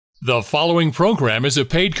The following program is a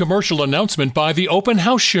paid commercial announcement by the Open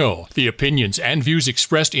House Show. The opinions and views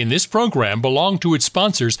expressed in this program belong to its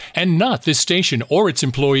sponsors and not this station or its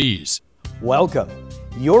employees. Welcome.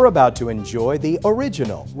 You're about to enjoy the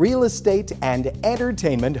original real estate and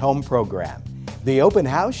entertainment home program, the Open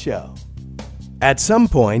House Show. At some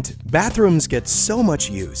point, bathrooms get so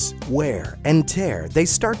much use, wear, and tear they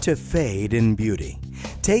start to fade in beauty.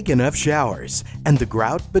 Take enough showers, and the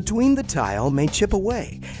grout between the tile may chip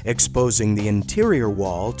away, exposing the interior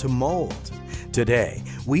wall to mold. Today,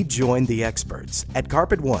 we join the experts at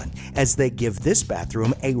Carpet One as they give this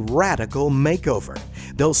bathroom a radical makeover.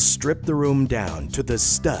 They'll strip the room down to the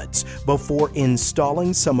studs before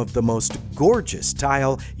installing some of the most gorgeous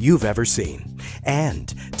tile you've ever seen.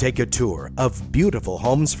 And take a tour of beautiful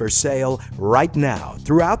homes for sale right now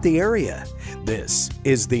throughout the area. This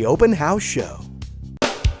is the Open House Show.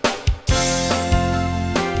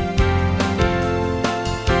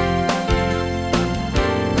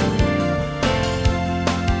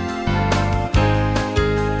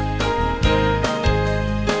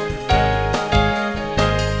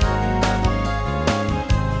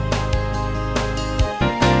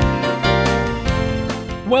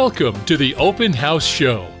 Welcome to the Open House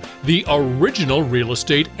Show, the original real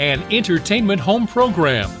estate and entertainment home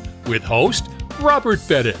program, with host Robert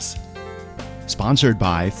Bettis. Sponsored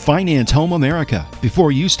by Finance Home America.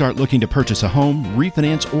 Before you start looking to purchase a home,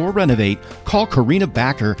 refinance, or renovate, call Karina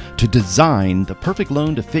Backer to design the perfect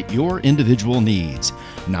loan to fit your individual needs.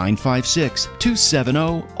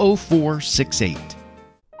 956-270-0468.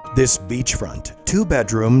 This beachfront,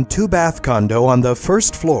 2-bedroom, 2-bath condo on the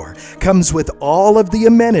first floor comes with all of the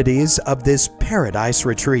amenities of this paradise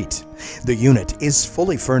retreat. The unit is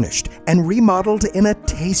fully furnished and remodeled in a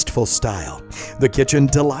tasteful style. The kitchen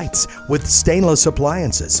delights with stainless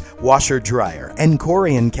appliances, washer dryer, and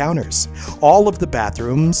Corian counters. All of the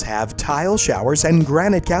bathrooms have tile showers and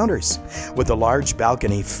granite counters. With a large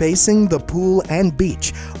balcony facing the pool and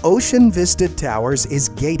beach, Ocean Vista Towers is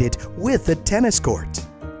gated with a tennis court.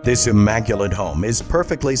 This immaculate home is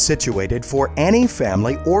perfectly situated for any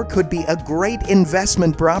family or could be a great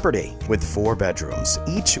investment property. With 4 bedrooms,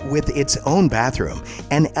 each with its own bathroom,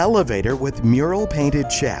 an elevator with mural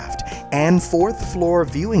painted shaft, and 4th floor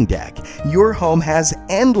viewing deck, your home has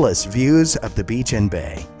endless views of the beach and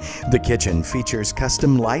bay. The kitchen features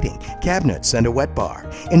custom lighting, cabinets, and a wet bar.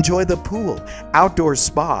 Enjoy the pool, outdoor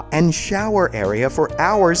spa, and shower area for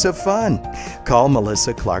hours of fun. Call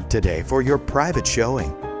Melissa Clark today for your private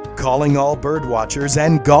showing. Calling all bird watchers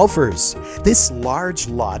and golfers. This large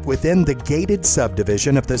lot within the gated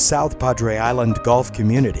subdivision of the South Padre Island Golf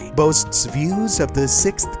Community boasts views of the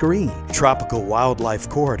 6th Green, Tropical Wildlife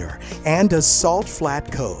Corridor, and a Salt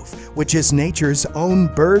Flat Cove, which is nature's own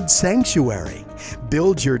bird sanctuary.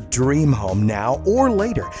 Build your dream home now or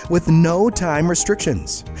later with no time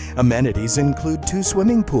restrictions. Amenities include 2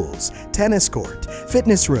 swimming pools, tennis court,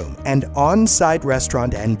 fitness room, and on-site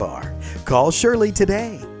restaurant and bar. Call Shirley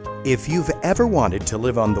today. If you've ever wanted to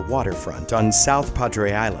live on the waterfront on South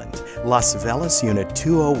Padre Island, Las Vegas Unit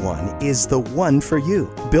 201 is the one for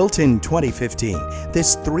you. Built in 2015,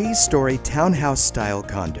 this 3-story townhouse-style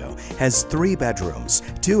condo has 3 bedrooms,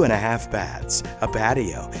 2.5 baths, a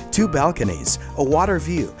patio, 2 balconies, a water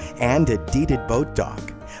view, and a deeded boat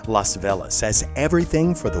dock. Las Vegas has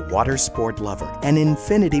everything for the water sport lover: an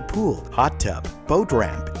infinity pool, hot tub, boat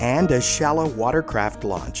ramp, and a shallow watercraft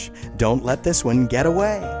launch. Don't let this one get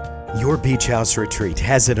away. Your beach house retreat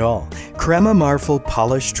has it all: crema marfil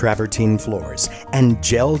polished travertine floors and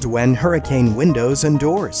gelled Wen hurricane windows and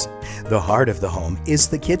doors. The heart of the home is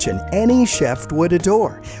the kitchen any chef would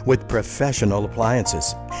adore, with professional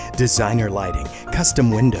appliances. Designer lighting, custom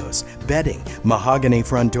windows, bedding, mahogany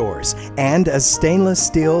front doors, and a stainless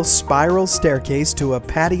steel spiral staircase to a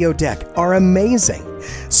patio deck are amazing.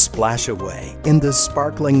 Splash away in the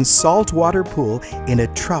sparkling saltwater pool in a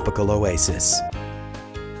tropical oasis.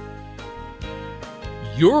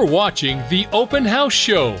 You're watching the Open House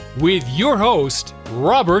Show with your host,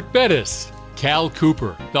 Robert Bettis, Cal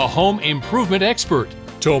Cooper, the home improvement expert,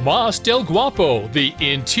 Tomas Del Guapo, the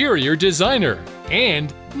interior designer,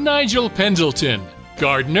 and Nigel Pendleton,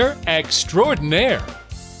 gardener extraordinaire.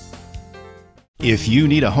 If you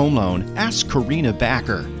need a home loan, ask Karina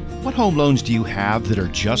Backer. What home loans do you have that are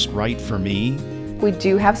just right for me? We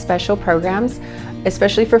do have special programs,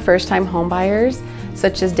 especially for first-time home buyers,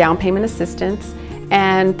 such as down payment assistance.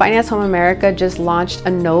 And Finance Home America just launched a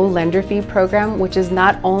no lender fee program, which is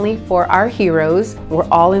not only for our heroes. We're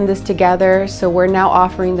all in this together, so we're now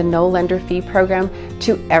offering the no lender fee program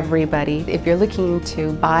to everybody. If you're looking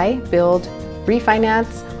to buy, build,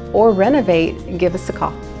 refinance, or renovate, give us a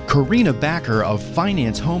call. Karina Backer of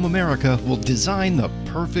Finance Home America will design the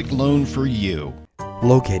perfect loan for you.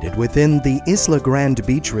 Located within the Rio Grande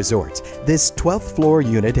Beach Resort, this 12th floor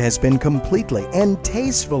unit has been completely and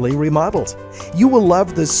tastefully remodeled. You will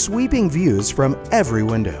love the sweeping views from every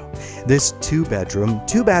window. This 2-bedroom,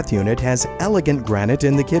 2-bath unit has elegant granite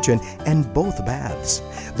in the kitchen and both baths.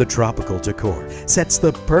 The tropical decor sets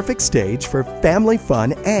the perfect stage for family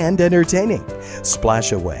fun and entertaining.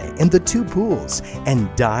 Splash away in the 2 pools and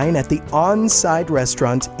dine at the on-site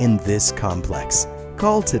restaurant in this complex.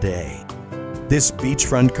 Call today. This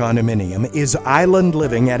beachfront condominium is island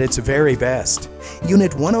living at its very best.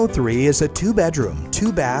 Unit 103 is a 2-bedroom,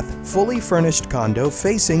 2-bath, fully furnished condo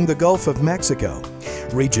facing the Gulf of Mexico.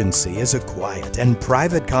 Regency is a quiet and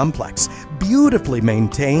private complex, beautifully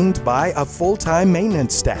maintained by a full-time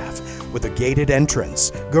maintenance staff with a gated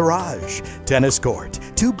entrance, garage, tennis court,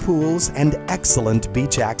 2 pools, and excellent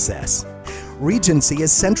beach access. Regency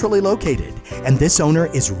is centrally located, and this owner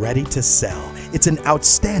is ready to sell. It's an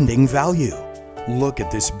outstanding value. Look at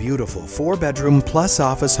this beautiful 4-bedroom plus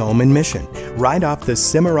office home in Mission, right off the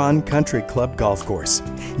Cimarron Country Club golf course.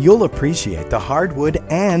 You'll appreciate the hardwood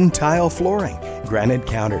and tile flooring, granite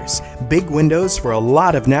counters, big windows for a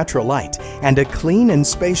lot of natural light, and a clean and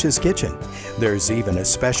spacious kitchen. There's even a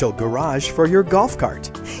special garage for your golf cart.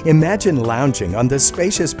 Imagine lounging on the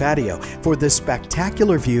spacious patio for the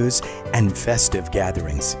spectacular views and festive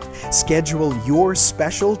gatherings. Schedule your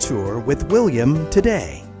special tour with William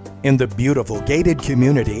today. In the beautiful gated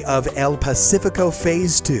community of El Pacifico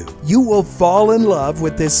Phase 2, you will fall in love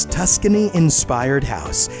with this Tuscany-inspired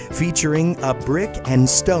house featuring a brick and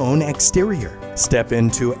stone exterior. Step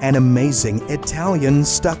into an amazing Italian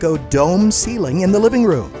stucco dome ceiling in the living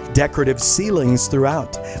room, decorative ceilings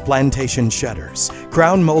throughout, plantation shutters,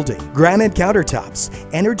 crown molding, granite countertops,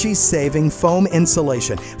 energy-saving foam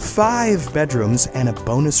insulation, 5 bedrooms and a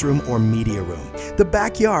bonus room or media room. The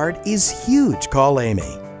backyard is huge. Call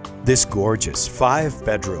Amy. This gorgeous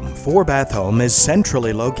 5-bedroom, 4-bath home is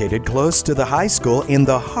centrally located close to the high school in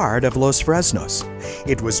the heart of Los Fresnos.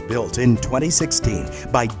 It was built in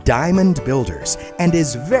 2016 by Diamond Builders and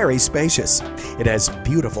is very spacious. It has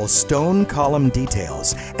beautiful stone column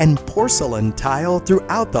details and porcelain tile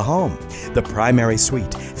throughout the home. The primary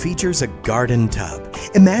suite features a garden tub.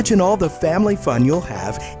 Imagine all the family fun you'll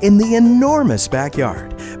have in the enormous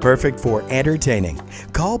backyard. Perfect for entertaining.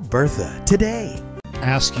 Call Bertha today.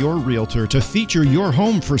 Ask your realtor to feature your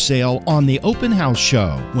home for sale on the Open House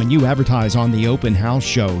Show. When you advertise on the Open House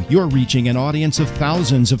Show, you're reaching an audience of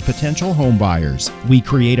thousands of potential home buyers. We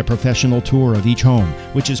create a professional tour of each home,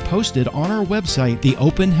 which is posted on our website,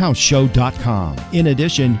 theopenhouseshow.com. In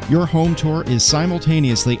addition, your home tour is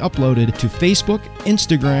simultaneously uploaded to Facebook,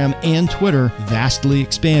 Instagram, and Twitter, vastly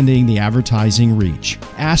expanding the advertising reach.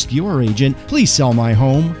 Ask your agent, please sell my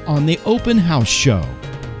home on the Open House Show.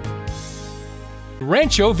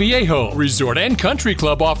 Rancho Viejo Resort and Country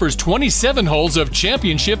Club offers 27 holes of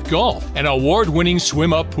championship golf, an award-winning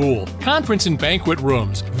swim-up pool, conference and banquet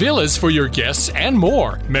rooms, villas for your guests, and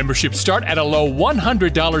more. Memberships start at a low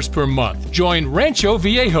 $100 per month. Join Rancho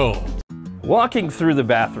Viejo. Walking through the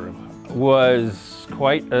bathroom was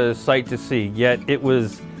quite a sight to see, yet it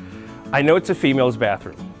was, I know it's a female's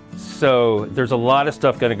bathroom, so there's a lot of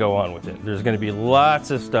stuff going to go on with it. There's going to be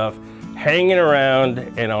lots of stuff hanging around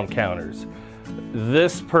and on counters.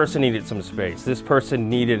 This person needed some space. This person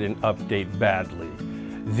needed an update badly.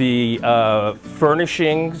 The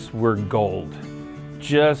furnishings were gold,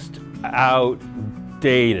 just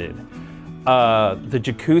outdated. The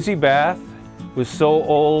jacuzzi bath was so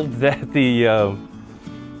old that the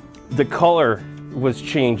color was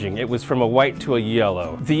changing. It was from a white to a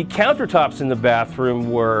yellow. The countertops in the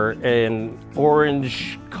bathroom were an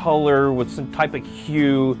orange color with some type of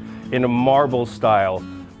hue in a marble style,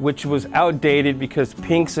 which was outdated because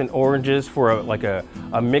pinks and oranges for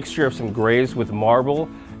a mixture of some grays with marble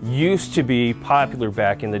used to be popular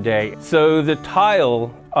back in the day. So the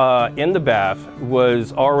tile in the bath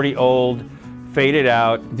was already old, faded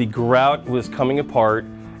out, the grout was coming apart,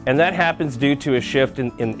 and that happens due to a shift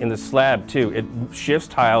in the slab too. It shifts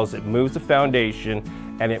tiles, it moves the foundation,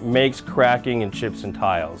 and it makes cracking and chips in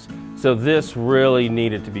tiles. So this really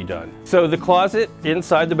needed to be done. So the closet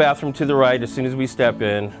inside the bathroom to the right, as soon as we step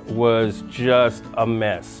in, was just a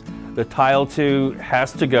mess. The tile too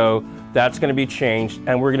has to go. That's gonna be changed,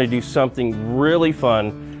 and we're gonna do something really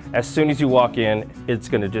fun. As soon as you walk in, it's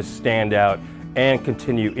gonna just stand out and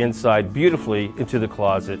continue inside beautifully into the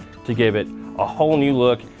closet to give it a whole new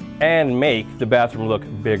look and make the bathroom look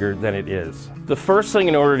bigger than it is. The first thing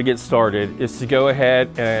in order to get started is to go ahead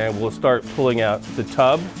and we'll start pulling out the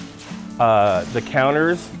tub, the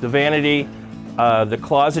counters, the vanity, The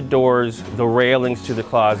closet doors, the railings to the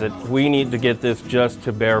closet, we need to get this just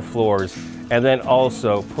to bare floors, and then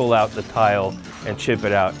also pull out the tile and chip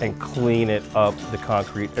it out and clean it up, the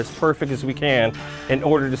concrete, as perfect as we can in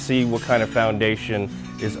order to see what kind of foundation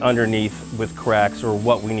is underneath with cracks or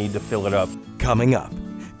what we need to fill it up. Coming up,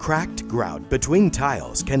 cracked grout between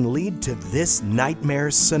tiles can lead to this nightmare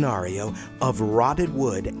scenario of rotted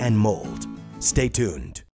wood and mold. Stay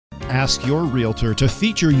tuned. Ask your realtor to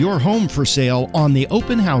feature your home for sale on the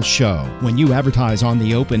Open House Show. When you advertise on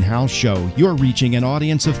the Open House Show, you're reaching an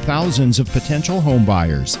audience of thousands of potential home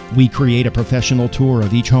buyers. We create a professional tour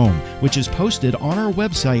of each home, which is posted on our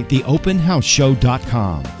website,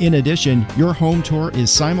 theopenhouseshow.com. In addition, your home tour is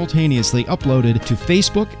simultaneously uploaded to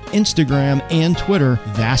Facebook, Instagram, and Twitter,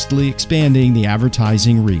 vastly expanding the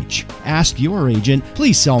advertising reach. Ask your agent,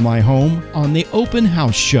 please sell my home on the Open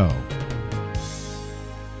House Show.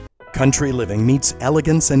 Country living meets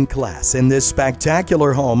elegance and class in this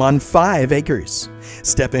spectacular home on 5 acres.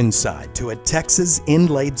 Step inside to a Texas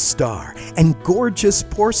inlaid star and gorgeous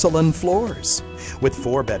porcelain floors. With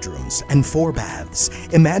 4 bedrooms and 4 baths,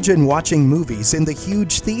 imagine watching movies in the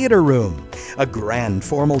huge theater room. A grand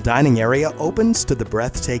formal dining area opens to the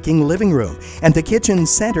breathtaking living room, and the kitchen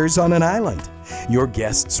centers on an island. Your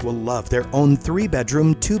guests will love their own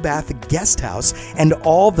 3-bedroom, 2-bath guest house and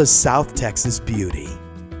all the South Texas beauty.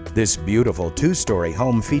 This beautiful 2-story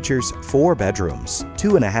home features 4 bedrooms,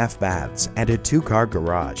 2.5 baths, and a 2-car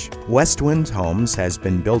garage. Westwind Homes has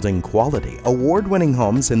been building quality, award-winning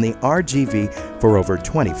homes in the RGV for over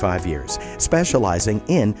 25 years, specializing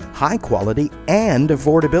in high quality and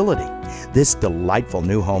affordability. This delightful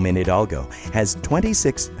new home in Hidalgo has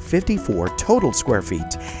 2,654 total square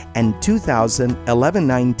feet and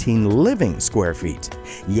 2,1119 living square feet.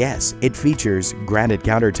 Yes, it features granite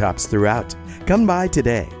countertops throughout. Come by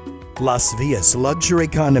today. Las Villas Luxury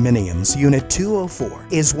Condominiums Unit 204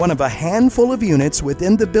 is one of a handful of units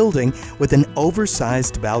within the building with an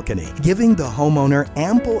oversized balcony, giving the homeowner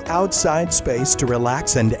ample outside space to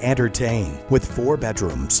relax and entertain. With 4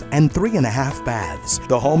 bedrooms and 3.5 baths,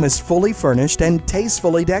 the home is fully furnished and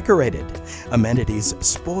tastefully decorated. Amenities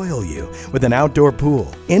spoil you with an outdoor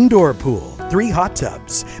pool, indoor pool, 3 hot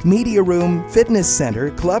tubs, media room, fitness center,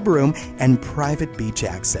 club room, and private beach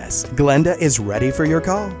access. Glenda is ready for your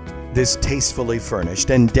call. This tastefully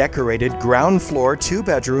furnished and decorated ground floor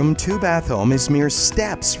 2-bedroom, 2-bath home is mere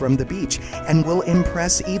steps from the beach and will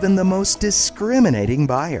impress even the most discriminating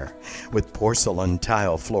buyer. With porcelain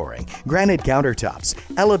tile flooring, granite countertops,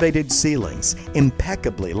 elevated ceilings,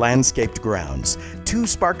 impeccably landscaped grounds, 2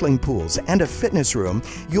 sparkling pools, and a fitness room,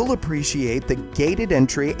 you'll appreciate the gated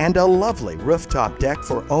entry and a lovely rooftop deck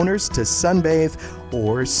for owners to sunbathe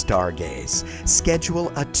or stargaze. Schedule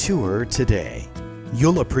a tour today.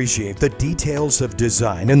 You'll appreciate the details of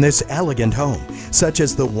design in this elegant home, such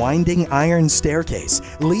as the winding iron staircase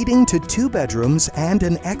leading to 2 bedrooms and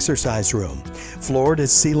an exercise room.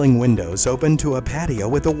 Floor-to-ceiling windows open to a patio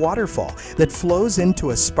with a waterfall that flows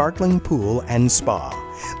into a sparkling pool and spa.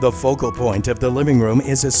 The focal point of the living room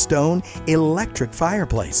is a stone electric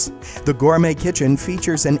fireplace. The gourmet kitchen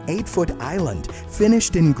features an 8-foot island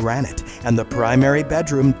finished in granite, and the primary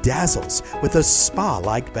bedroom dazzles with a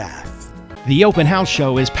spa-like bath. The Open House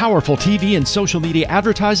Show is powerful TV and social media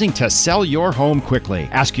advertising to sell your home quickly.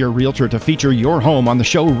 Ask your realtor to feature your home on the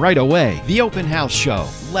show right away. The Open House Show.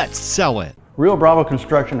 Let's sell it. Rio Bravo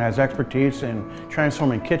Construction has expertise in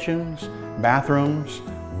transforming kitchens, bathrooms,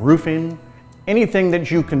 roofing. Anything that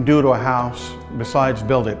you can do to a house besides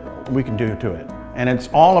build it, we can do to it. And it's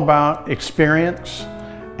all about experience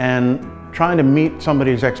and trying to meet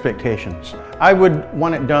somebody's expectations. I would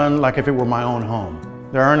want it done like if it were my own home.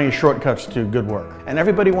 There aren't any shortcuts to good work. And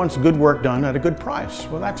everybody wants good work done at a good price.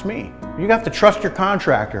 Well, that's me. You have to trust your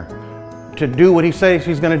contractor to do what he says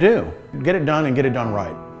he's going to do. Get it done and get it done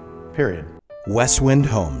right. Period. Westwind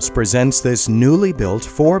Homes presents this newly built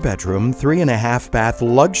 4-bedroom, 3.5-bath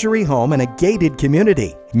luxury home in a gated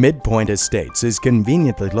community. Midpoint Estates is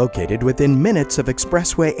conveniently located within minutes of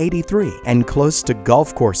Expressway 83 and close to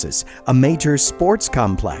golf courses, a major sports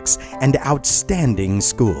complex, and outstanding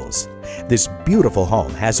schools. This beautiful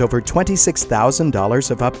home has over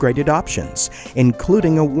 $26,000 of upgraded options,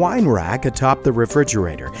 including a wine rack atop the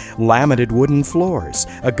refrigerator, laminated wooden floors,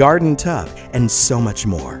 a garden tub, and so much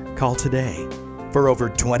more. Call today. For over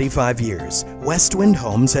 25 years, Westwind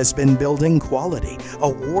Homes has been building quality,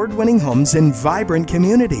 award-winning homes in vibrant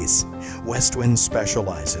communities. Westwind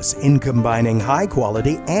specializes in combining high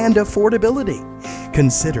quality and affordability.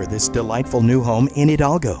 Consider this delightful new home in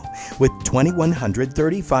Hidalgo with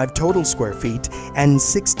 2,135 total square feet and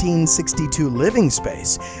 1662 living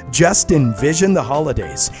space, just envision the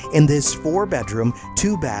holidays in this 4-bedroom,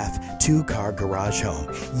 2-bath, 2-car garage home.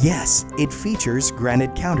 Yes, it features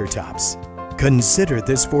granite countertops. Consider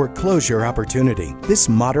this foreclosure opportunity. This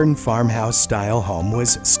modern farmhouse-style home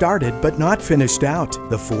was started but not finished out.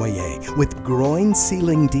 The foyer, with groin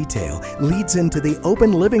ceiling detail, leads into the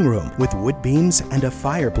open living room with wood beams and a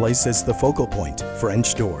fireplace as the focal point.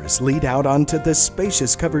 French doors lead out onto the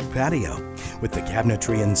spacious covered patio. With the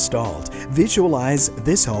cabinetry installed, visualize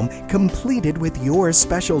this home completed with your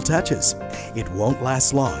special touches. It won't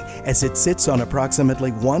last long as it sits on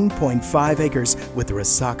approximately 1.5 acres with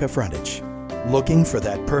Resaca frontage. Looking for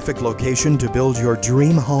that perfect location to build your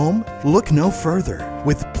dream home? Look no further.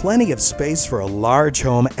 With plenty of space for a large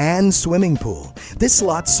home and swimming pool, this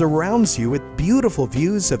lot surrounds you with beautiful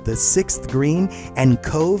views of the 6th Green and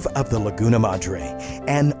Cove of the Laguna Madre,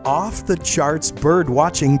 and off-the-charts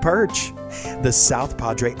bird-watching perch. The South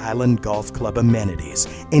Padre Island Golf Club amenities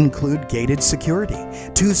include gated security,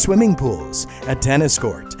 2 swimming pools, a tennis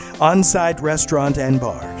court, on-site restaurant and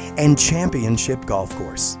bar, and championship golf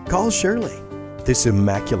course. Call Shirley. This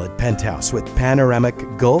immaculate penthouse with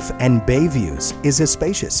panoramic Gulf and bay views is a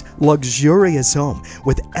spacious, luxurious home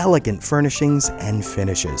with elegant furnishings and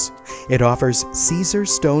finishes. It offers Caesar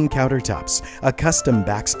stone countertops, a custom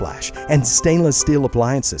backsplash, and stainless steel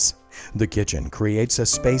appliances. The kitchen creates a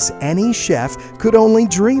space any chef could only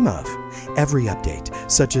dream of. Every update,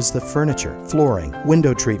 such as the furniture, flooring,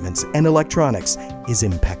 window treatments, and electronics, is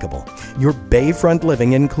impeccable. Your bayfront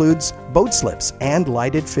living includes boat slips and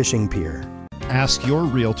lighted fishing pier. Ask your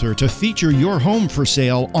realtor to feature your home for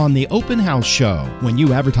sale on the Open House Show. When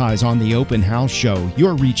you advertise on the Open House Show,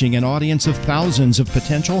 you're reaching an audience of thousands of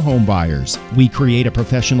potential home buyers. We create a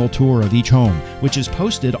professional tour of each home, which is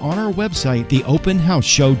posted on our website,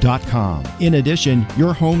 theopenhouseshow.com. In addition,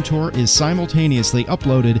 your home tour is simultaneously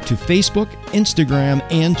uploaded to Facebook, Instagram,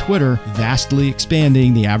 and Twitter, vastly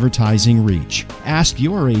expanding the advertising reach. Ask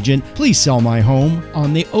your agent, please sell my home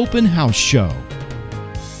on the Open House Show.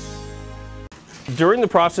 During the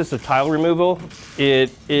process of tile removal,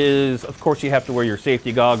 it is, of course, you have to wear your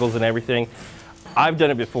safety goggles and everything. I've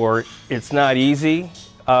done it before. It's not easy,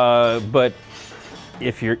 but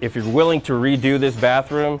if you're willing to redo this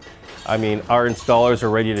bathroom, I mean, our installers are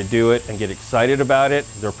ready to do it and get excited about it.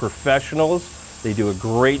 They're professionals. They do a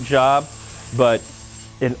great job, but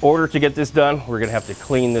in order to get this done, we're gonna have to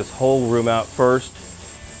clean this whole room out first.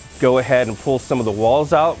 Go ahead and pull some of the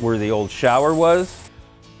walls out where the old shower was.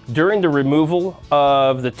 During the removal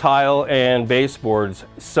of the tile and baseboards,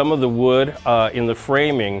 some of the wood in the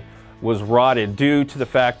framing was rotted due to the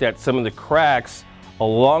fact that some of the cracks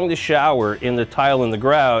along the shower in the tile and the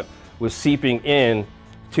grout was seeping in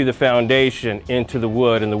to the foundation into the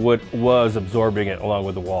wood, and the wood was absorbing it along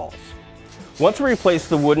with the walls. Once we replaced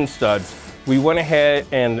the wooden studs, we went ahead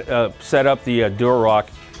and set up the Durarock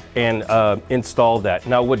and installed that.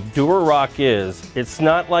 Now what Durarock is, it's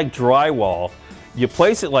not like drywall. You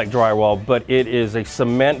place it like drywall, but it is a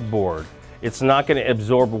cement board. It's not going to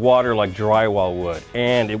absorb water like drywall would,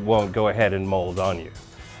 and it won't go ahead and mold on you.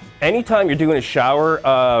 Anytime you're doing a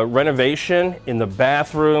shower renovation in the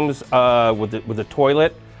bathrooms with the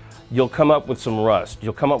toilet, you'll come up with some rust.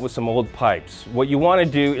 You'll come up with some old pipes. What you want to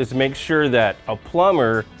do is make sure that a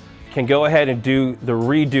plumber can go ahead and do the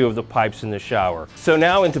redo of the pipes in the shower. So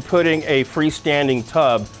now into putting a freestanding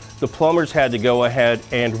tub, the plumbers had to go ahead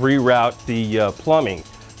and reroute the plumbing.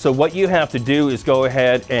 So what you have to do is go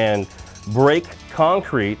ahead and break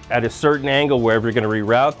concrete at a certain angle wherever you're going to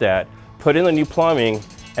reroute that, put in the new plumbing,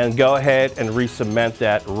 and go ahead and re-cement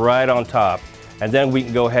that right on top. And then we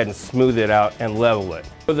can go ahead and smooth it out and level it.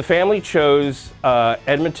 So the family chose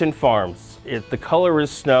Edmonton Farms. The color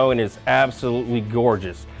is snow and is absolutely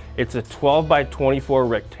gorgeous. It's a 12 by 24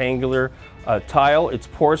 rectangular tile. It's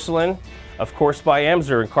porcelain, of course, by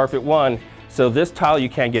Emser and Carpet One. So this tile you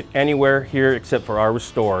can't get anywhere here except for our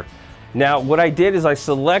store. Now what I did is I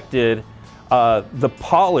selected the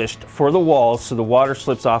polished for the walls so the water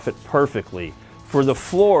slips off it perfectly. For the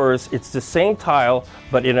floors, it's the same tile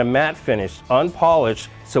but in a matte finish, unpolished,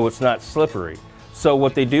 so it's not slippery. So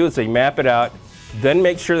what they do is they map it out, then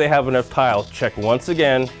make sure they have enough tile, check once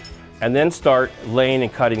again, and then start laying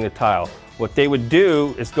and cutting the tile. What they would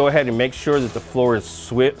do is go ahead and make sure that the floor is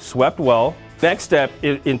swept well. Next step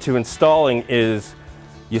into installing is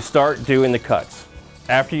you start doing the cuts.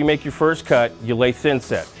 After you make your first cut, you lay thin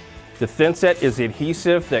set. The thin set is the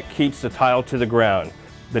adhesive that keeps the tile to the ground.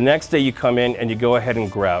 The next day you come in and you go ahead and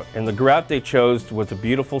grout. And the grout they chose was a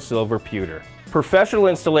beautiful silver pewter. Professional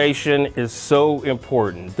installation is so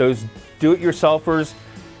important. Those do-it-yourselfers,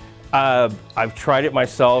 I've tried it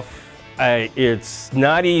myself. It's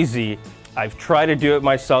not easy. I've tried to do it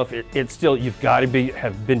myself. It's still, you've got to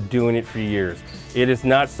have been doing it for years. It is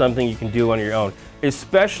not something you can do on your own,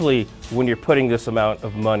 especially when you're putting this amount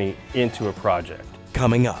of money into a project.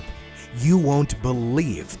 Coming up, you won't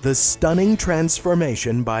believe the stunning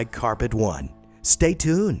transformation by Carpet One. Stay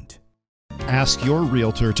tuned. Ask your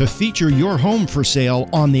realtor to feature your home for sale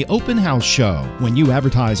on the Open House Show. When you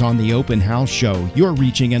advertise on the Open House Show, you're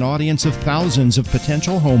reaching an audience of thousands of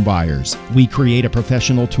potential home buyers. We create a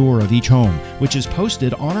professional tour of each home, which is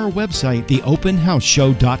posted on our website,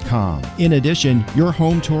 theopenhouseshow.com. In addition, your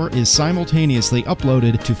home tour is simultaneously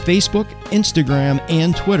uploaded to Facebook, Instagram,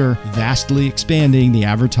 and Twitter, vastly expanding the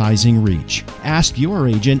advertising reach. Ask your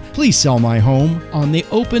agent, please sell my home on the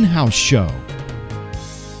Open House Show.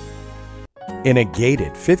 In a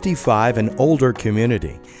gated 55 and older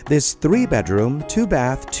community, this 3-bedroom,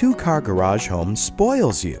 2-bath, 2-car garage home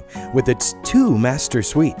spoils you with its 2 master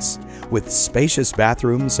suites, with spacious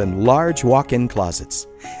bathrooms and large walk-in closets.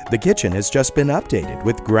 The kitchen has just been updated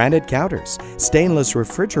with granite counters, stainless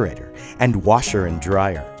refrigerator, and washer and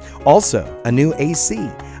dryer. Also, a new AC,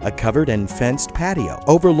 a covered and fenced patio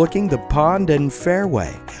overlooking the pond and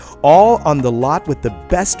fairway, all on the lot with the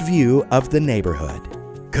best view of the neighborhood.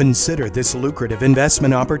 Consider this lucrative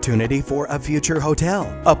investment opportunity for a future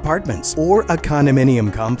hotel, apartments, or a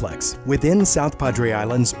condominium complex. Within South Padre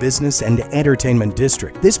Island's business and entertainment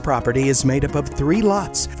district, this property is made up of 3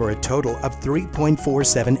 lots for a total of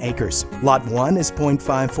 3.47 acres. Lot 1 is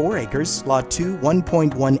 0.54 acres, Lot 2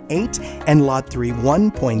 1.18, and Lot 3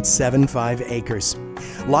 1.75 acres.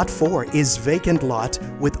 Lot 4 is vacant lot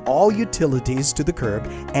with all utilities to the curb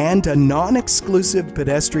and a non-exclusive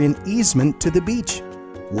pedestrian easement to the beach.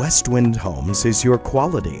 Westwind Homes is your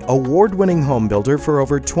quality, award-winning home builder for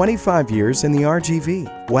over 25 years in the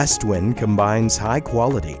RGV. Westwind combines high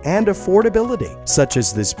quality and affordability, such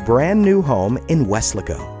as this brand new home in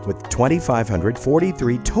Weslaco with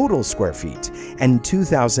 2,543 total square feet and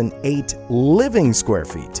 2,008 living square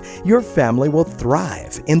feet. Your family will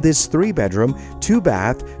thrive in this 3-bedroom,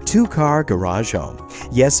 2-bath, 2-car garage home.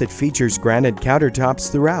 Yes, it features granite countertops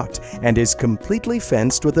throughout and is completely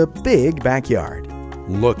fenced with a big backyard.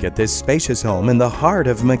 Look at this spacious home in the heart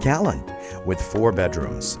of McAllen, with 4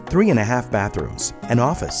 bedrooms, 3.5 bathrooms, an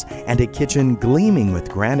office, and a kitchen gleaming with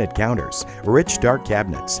granite counters, rich dark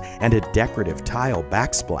cabinets, and a decorative tile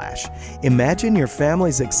backsplash. Imagine your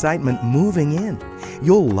family's excitement moving in.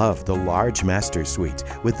 You'll love the large master suite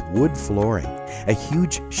with wood flooring. A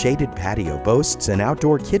huge shaded patio boasts an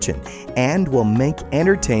outdoor kitchen and will make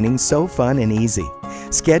entertaining so fun and easy.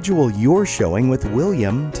 Schedule your showing with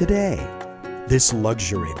William today. This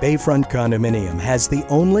luxury bayfront condominium has the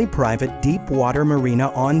only private deep water marina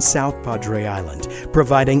on South Padre Island,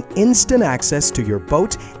 providing instant access to your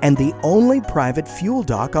boat and the only private fuel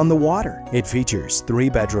dock on the water. It features 3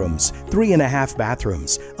 bedrooms, 3.5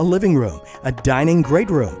 bathrooms, a living room, a dining great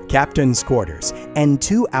room, captain's quarters, and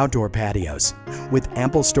 2 outdoor patios. With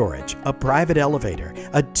ample storage, a private elevator,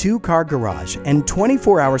 a 2-car garage, and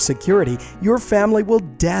 24-hour security, your family will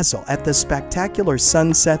dazzle at the spectacular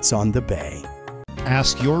sunsets on the bay.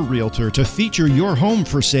 Ask your realtor to feature your home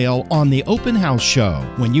for sale on the Open House Show.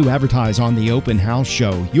 When you advertise on the Open House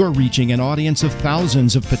Show, you're reaching an audience of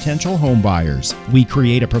thousands of potential home buyers. We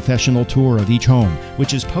create a professional tour of each home,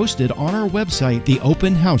 which is posted on our website,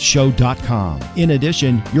 theopenhouseshow.com. In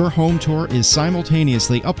addition, your home tour is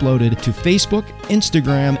simultaneously uploaded to Facebook,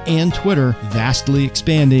 Instagram, and Twitter, vastly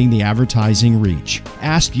expanding the advertising reach.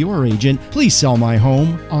 Ask your agent, please sell my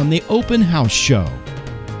home on the Open House Show.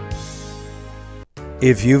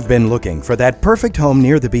 If you've been looking for that perfect home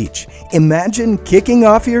near the beach, imagine kicking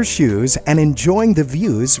off your shoes and enjoying the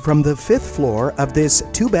views from the 5th floor of this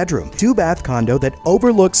 2-bedroom, 2-bath condo that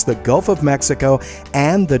overlooks the Gulf of Mexico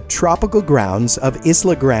and the tropical grounds of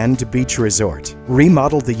Isla Grande Beach Resort.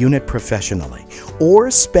 Remodel the unit professionally or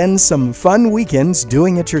spend some fun weekends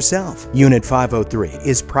doing it yourself. Unit 503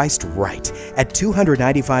 is priced right at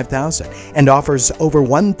 $295,000 and offers over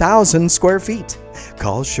 1,000 square feet.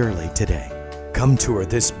 Call Shirley today. Come tour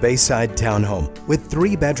this Bayside townhome with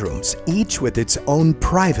 3 bedrooms, each with its own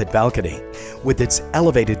private balcony. With its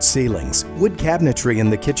elevated ceilings, wood cabinetry in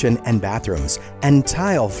the kitchen and bathrooms, and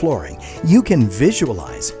tile flooring, you can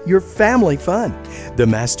visualize your family fun. The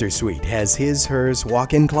master suite has his/hers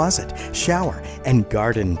walk-in closet, shower, and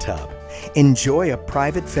garden tub. Enjoy a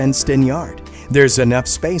private fenced-in yard. There's enough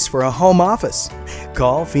space for a home office.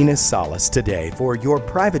 Call Venus Salas today for your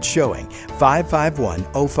private showing,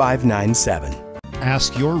 551-0597.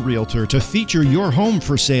 Ask your realtor to feature your home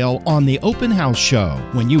for sale on the Open House Show.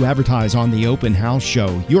 When you advertise on the Open House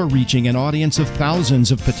Show, you're reaching an audience of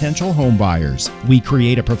thousands of potential home buyers. We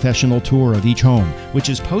create a professional tour of each home, which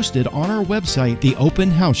is posted on our website,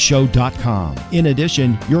 theopenhouseshow.com. In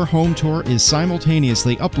addition, your home tour is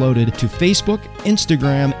simultaneously uploaded to Facebook,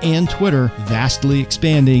 Instagram, and Twitter, vastly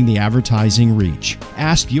expanding the advertising reach.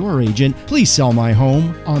 Ask your agent, please sell my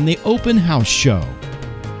home on the Open House Show.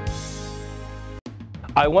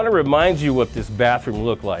 I want to remind you what this bathroom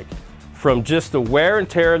looked like. From just the wear and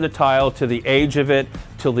tear of the tile, to the age of it,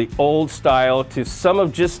 to the old style, to some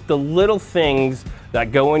of just the little things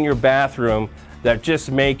that go in your bathroom that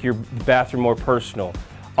just make your bathroom more personal.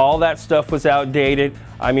 All that stuff was outdated.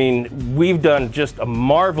 I mean, we've done just a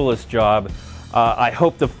marvelous job. I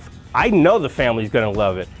know the family's gonna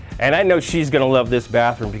love it. And I know she's gonna love this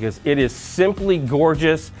bathroom because it is simply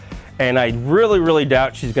gorgeous. And I really, really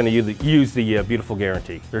doubt she's going to use the beautiful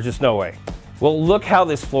guarantee. There's just no way. Well, look how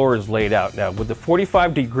this floor is laid out now. With the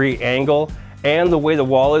 45-degree angle and the way the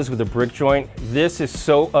wall is with the brick joint, this is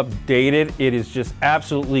so updated. It is just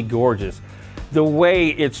absolutely gorgeous. The way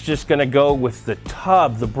it's just going to go with the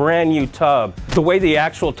tub, the brand new tub. The way the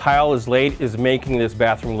actual tile is laid is making this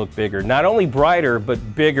bathroom look bigger. Not only brighter,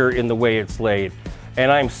 but bigger in the way it's laid.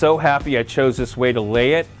 And I'm so happy I chose this way to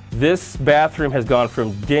lay it. This bathroom has gone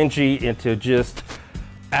from dingy into just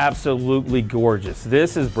absolutely gorgeous.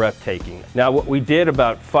 This is breathtaking. Now what we did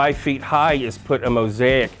about 5 feet high is put a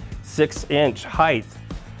mosaic 6-inch height,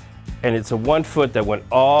 and it's a 1 foot that went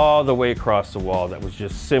all the way across the wall that was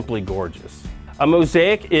just simply gorgeous. A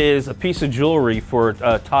mosaic is a piece of jewelry for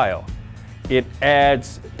a tile. It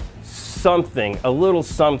adds something, a little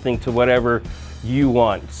something to whatever you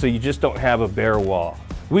want, so you just don't have a bare wall.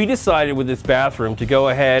 We decided with this bathroom to go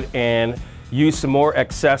ahead and use some more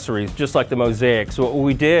accessories, just like the mosaic. So what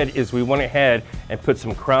we did is we went ahead and put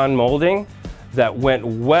some crown molding that went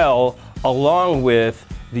well along with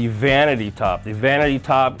the vanity top. The vanity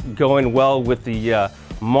top going well with the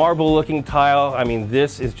marble looking tile. I mean,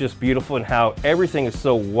 this is just beautiful in how everything is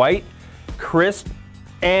so white, crisp,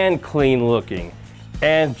 and clean looking.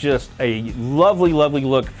 And just a lovely, lovely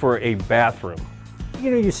look for a bathroom.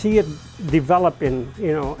 You know, you see it develop in,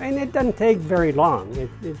 and it doesn't take very long.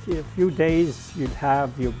 It's a few days, you'd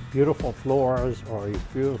have your beautiful floors or your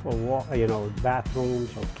beautiful, bathrooms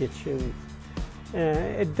or kitchens.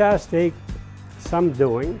 It does take some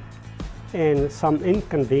doing and some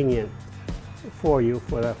inconvenience for you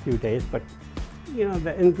for a few days, but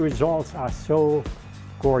the end results are so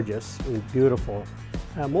gorgeous and beautiful.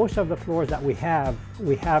 Most of the floors that we have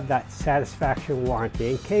that satisfaction warranty.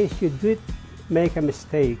 In case you did make a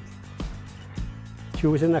mistake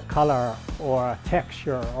choosing a color or a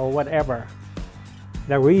texture or whatever,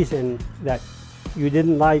 the reason that you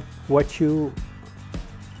didn't like we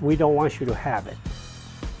don't want you to have it.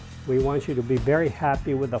 We want you to be very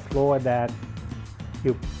happy with the floor that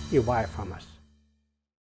you buy from us.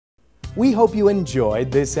 We hope you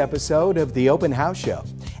enjoyed this episode of the Open House Show,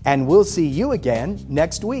 and we'll see you again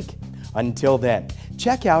next week. Until then,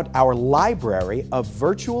 check out our library of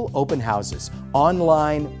virtual open houses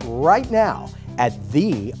online right now at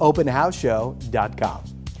theopenhouseshow.com.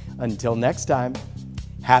 Until next time,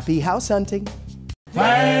 happy house hunting.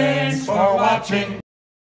 Thanks for watching.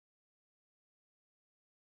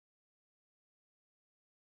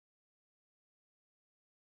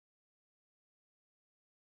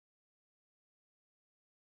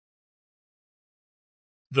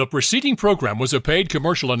 The preceding program was a paid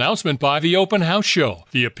commercial announcement by the Open House Show.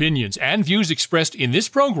 The opinions and views expressed in this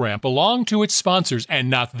program belong to its sponsors and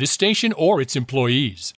not this station or its employees.